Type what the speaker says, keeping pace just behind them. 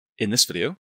In this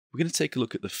video, we're going to take a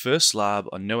look at the first lab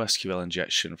on NoSQL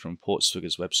injection from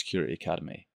Portsfigur's Web Security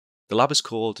Academy. The lab is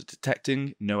called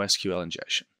Detecting NoSQL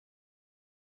Injection.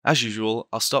 As usual,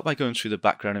 I'll start by going through the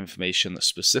background information that's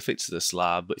specific to this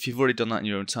lab, but if you've already done that in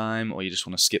your own time or you just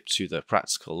want to skip to the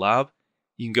practical lab,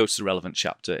 you can go to the relevant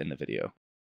chapter in the video.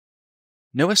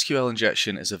 NoSQL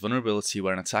injection is a vulnerability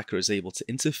where an attacker is able to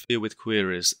interfere with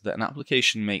queries that an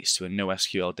application makes to a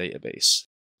NoSQL database.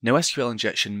 NoSQL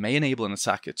injection may enable an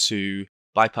attacker to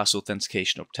bypass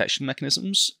authentication or protection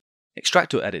mechanisms,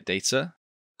 extract or edit data,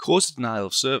 cause a denial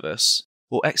of service,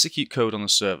 or execute code on the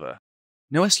server.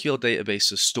 NoSQL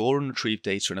databases store and retrieve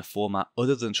data in a format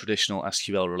other than traditional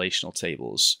SQL relational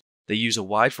tables. They use a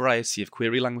wide variety of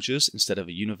query languages instead of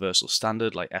a universal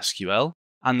standard like SQL,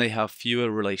 and they have fewer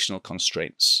relational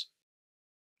constraints.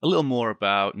 A little more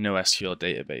about NoSQL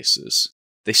databases.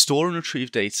 They store and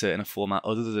retrieve data in a format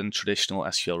other than traditional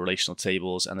SQL relational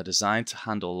tables, and they're designed to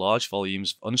handle large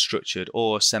volumes of unstructured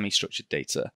or semi-structured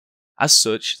data. As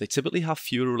such, they typically have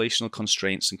fewer relational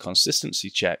constraints and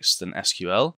consistency checks than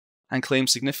SQL, and claim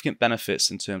significant benefits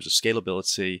in terms of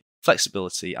scalability,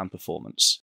 flexibility, and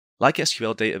performance. Like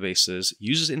SQL databases,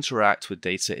 users interact with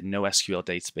data in NoSQL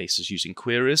databases using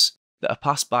queries that are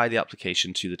passed by the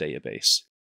application to the database.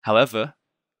 However,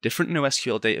 different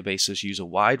NoSQL databases use a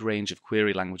wide range of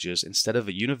query languages instead of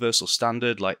a universal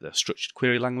standard like the structured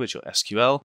query language or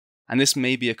SQL, and this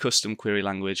may be a custom query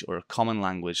language or a common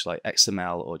language like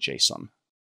XML or JSON.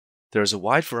 There is a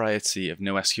wide variety of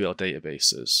NoSQL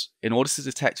databases. In order to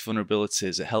detect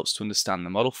vulnerabilities, it helps to understand the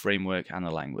model framework and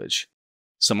the language.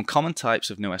 Some common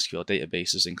types of NoSQL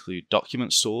databases include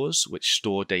document stores, which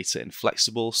store data in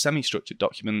flexible, semi-structured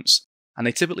documents, and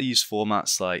they typically use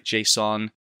formats like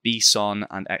JSON, BSON,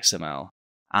 and XML,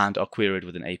 and are queried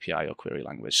with an API or query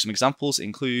language. Some examples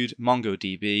include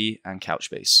MongoDB and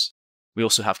Couchbase. We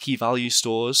also have key value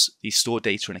stores. These store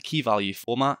data in a key value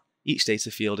format. Each data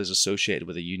field is associated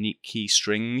with a unique key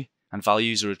string, and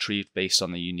values are retrieved based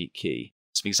on the unique key.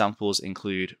 Some examples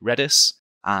include Redis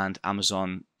and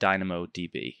Amazon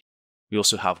DynamoDB. We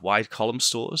also have wide column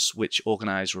stores, which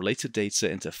organize related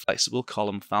data into flexible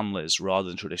column families rather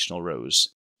than traditional rows.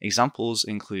 Examples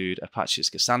include Apache's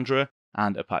Cassandra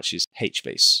and Apache's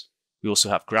HBase. We also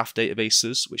have graph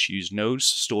databases, which use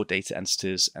nodes to store data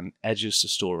entities and edges to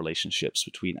store relationships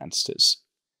between entities.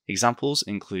 Examples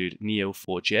include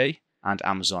Neo4j and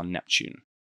Amazon Neptune.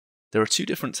 There are two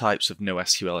different types of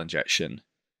NoSQL injection.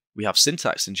 We have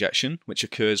syntax injection, which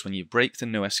occurs when you break the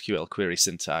NoSQL query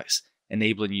syntax,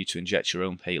 enabling you to inject your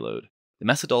own payload. The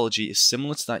methodology is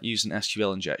similar to that used in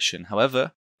SQL injection.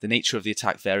 However, the nature of the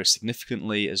attack varies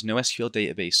significantly as NoSQL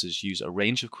databases use a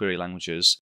range of query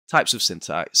languages, types of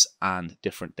syntax, and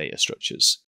different data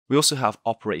structures. We also have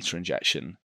operator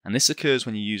injection, and this occurs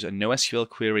when you use a NoSQL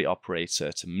query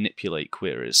operator to manipulate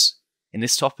queries. In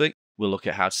this topic, we'll look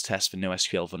at how to test for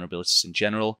NoSQL vulnerabilities in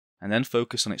general, and then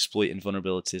focus on exploiting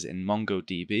vulnerabilities in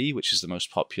MongoDB, which is the most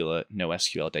popular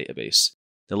NoSQL database.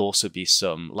 There'll also be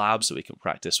some labs that we can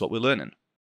practice what we're learning.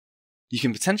 You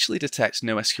can potentially detect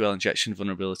NoSQL injection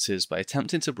vulnerabilities by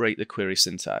attempting to break the query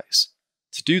syntax.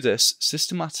 To do this,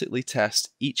 systematically test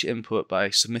each input by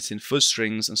submitting fuzz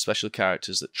strings and special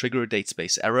characters that trigger a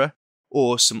database error,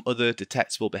 or some other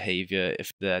detectable behavior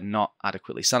if they're not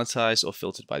adequately sanitized or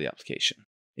filtered by the application.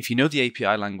 If you know the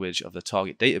API language of the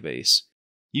target database,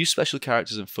 use special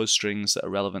characters and fuzz strings that are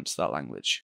relevant to that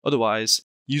language. Otherwise,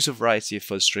 use a variety of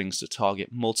fuzz strings to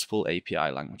target multiple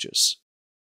API languages.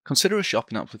 Consider a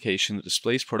shopping application that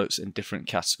displays products in different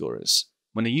categories.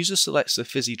 When a user selects the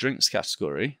fizzy drinks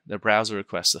category, their browser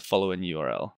requests the following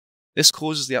URL. This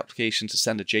causes the application to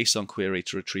send a JSON query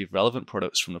to retrieve relevant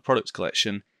products from the product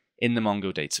collection in the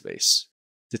Mongo database.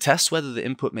 To test whether the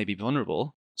input may be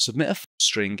vulnerable, submit a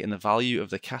string in the value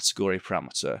of the category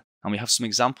parameter. And we have some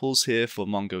examples here for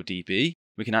MongoDB.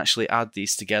 We can actually add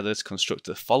these together to construct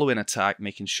the following attack,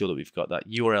 making sure that we've got that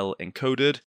URL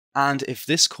encoded. And if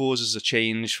this causes a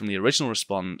change from the original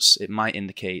response, it might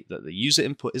indicate that the user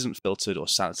input isn't filtered or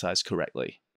sanitized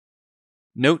correctly.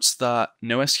 Note that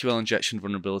NoSQL injection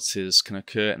vulnerabilities can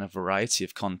occur in a variety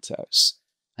of contexts,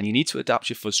 and you need to adapt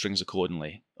your fuzz strings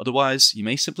accordingly. Otherwise, you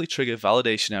may simply trigger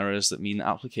validation errors that mean the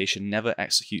application never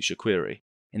executes your query.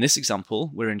 In this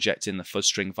example, we're injecting the fuzz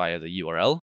string via the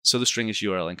URL, so the string is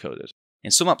URL encoded.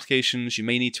 In some applications, you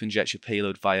may need to inject your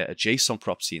payload via a JSON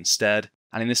property instead,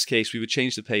 and in this case, we would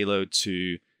change the payload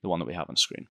to the one that we have on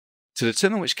screen. To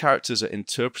determine which characters are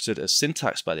interpreted as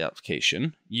syntax by the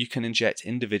application, you can inject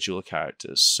individual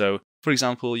characters. So, for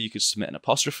example, you could submit an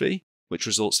apostrophe, which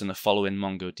results in the following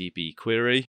MongoDB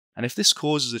query, And if this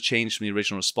causes a change from the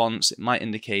original response, it might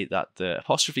indicate that the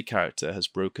apostrophe character has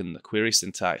broken the query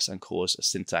syntax and caused a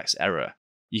syntax error.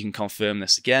 You can confirm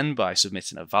this again by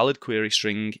submitting a valid query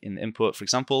string in the input, for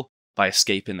example, by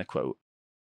escaping the quote.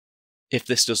 If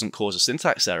this doesn't cause a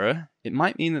syntax error, it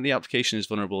might mean that the application is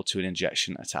vulnerable to an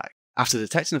injection attack. After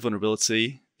detecting the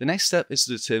vulnerability, the next step is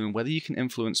to determine whether you can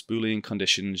influence Boolean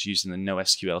conditions using the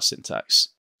NoSQL syntax.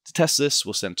 To test this,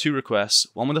 we'll send two requests,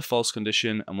 one with a false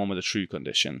condition and one with a true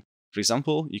condition. For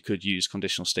example, you could use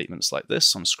conditional statements like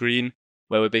this on screen,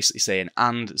 where we're basically saying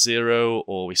and 0,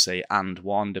 or we say and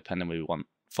 1, depending whether we want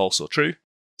false or true.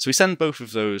 So we send both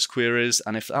of those queries,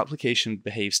 and if the application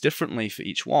behaves differently for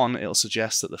each one, it'll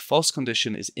suggest that the false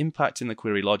condition is impacting the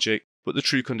query logic, but the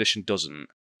true condition doesn't.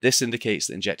 This indicates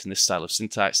that injecting this style of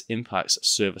syntax impacts a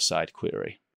server-side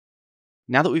query.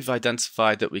 Now that we've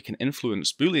identified that we can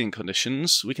influence Boolean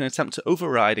conditions, we can attempt to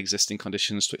override existing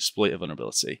conditions to exploit a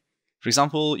vulnerability. For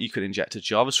example, you could inject a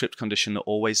JavaScript condition that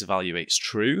always evaluates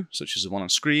true, such as the one on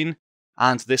screen,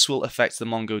 and this will affect the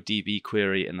MongoDB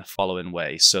query in the following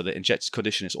way. So the injected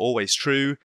condition is always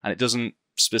true, and it doesn't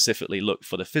specifically look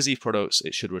for the fizzy products,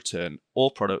 it should return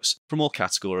all products from all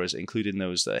categories, including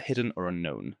those that are hidden or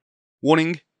unknown.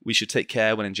 Warning, we should take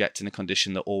care when injecting a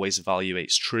condition that always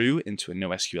evaluates true into a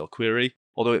NoSQL query.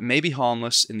 Although it may be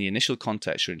harmless in the initial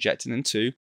context you're injecting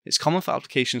into, it's common for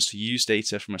applications to use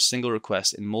data from a single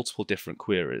request in multiple different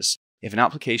queries. If an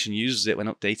application uses it when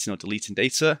updating or deleting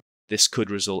data, this could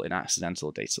result in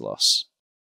accidental data loss.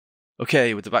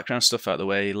 Okay, with the background stuff out of the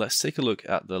way, let's take a look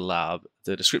at the lab.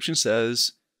 The description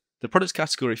says, the product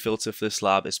category filter for this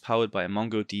lab is powered by a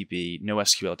MongoDB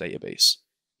NoSQL database.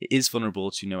 It is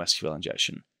vulnerable to NoSQL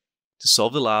injection. To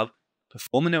solve the lab,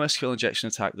 perform a NoSQL injection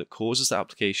attack that causes the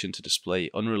application to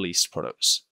display unreleased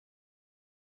products.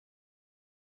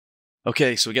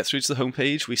 Okay, so we get through to the home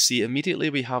page. We see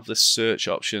immediately we have the search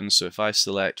option. So if I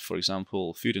select, for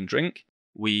example, food and drink,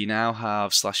 we now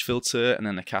have /filter, and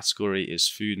then the category is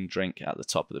food and drink at the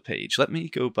top of the page. Let me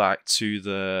go back to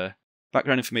the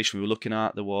background information we were looking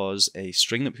at. There was a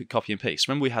string that we could copy and paste.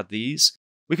 Remember we had these?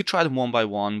 We could try them one by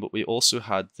one, but we also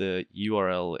had the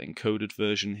URL encoded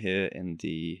version here in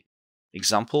the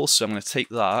example. So I'm going to take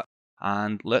that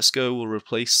and let's go, we'll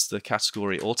replace the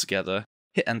category altogether,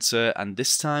 hit enter, and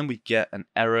this time we get an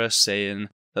error saying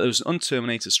that there was an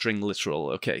unterminated string literal.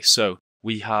 Okay, so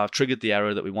we have triggered the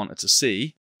error that we wanted to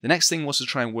see. The next thing was to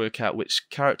try and work out which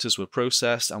characters were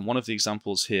processed, and one of the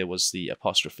examples here was the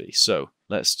apostrophe. So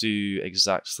let's do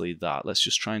exactly that. Let's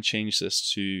just try and change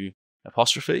this to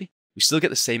apostrophe. We still get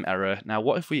the same error. Now,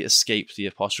 what if we escape the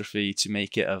apostrophe to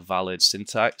make it a valid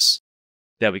syntax?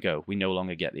 There we go. We no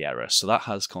longer get the error. So that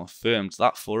has confirmed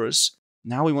that for us.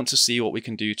 Now we want to see what we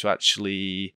can do to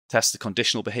actually test the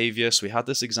conditional behavior. So we had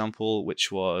this example,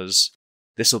 which was,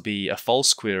 this will be a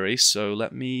false query. So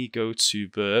let me go to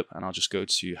burp and I'll just go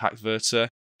to hackverter,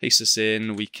 paste this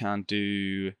in. We can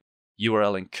do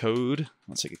URL encode.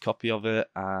 I'll take a copy of it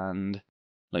and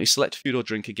let me select food or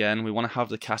drink again. We want to have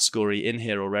the category in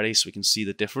here already so we can see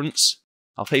the difference.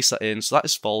 I'll paste that in. So that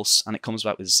is false and it comes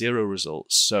back with 0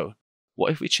 results. So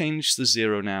what if we change the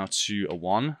 0 now to a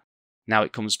 1? Now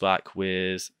it comes back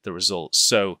with the results.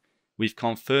 So we've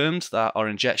confirmed that our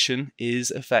injection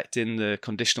is affecting the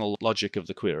conditional logic of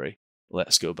the query.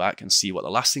 Let's go back and see what the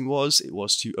last thing was. It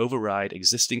was to override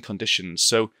existing conditions.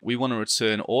 So we want to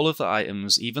return all of the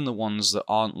items, even the ones that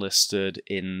aren't listed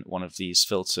in one of these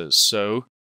filters. So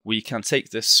we can take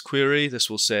this query. This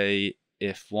will say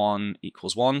if 1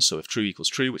 equals 1, so if true equals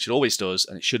true, which it always does,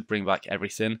 and it should bring back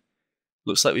everything.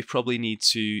 Looks like we probably need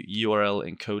to URL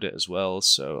encode it as well,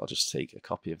 so I'll just take a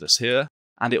copy of this here.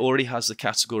 And it already has the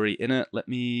category in it.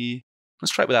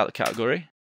 Let's try it without the category.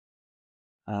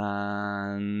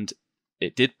 And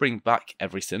it did bring back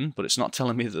everything, but it's not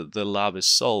telling me that the lab is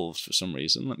solved for some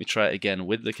reason. Let me try it again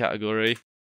with the category.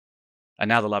 And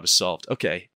now the lab is solved.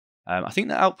 Okay. I think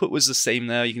the output was the same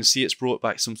there. You can see it's brought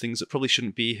back some things that probably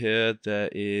shouldn't be here. There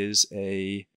is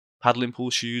a paddling pool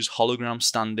shoes, hologram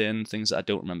stand-in, things that I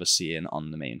don't remember seeing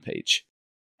on the main page.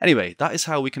 Anyway, that is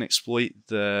how we can exploit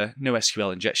the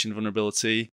NoSQL injection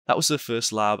vulnerability. That was the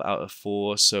first lab out of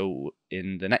 4. So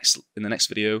in the next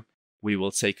video, we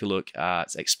will take a look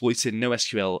at exploiting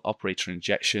NoSQL operator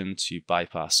injection to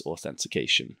bypass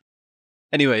authentication.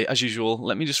 Anyway, as usual,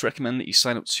 let me just recommend that you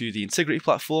sign up to the Intigriti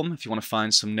platform if you want to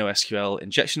find some NoSQL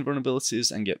injection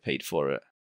vulnerabilities and get paid for it.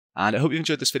 And I hope you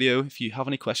enjoyed this video. If you have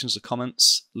any questions or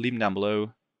comments, leave them down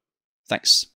below.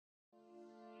 Thanks.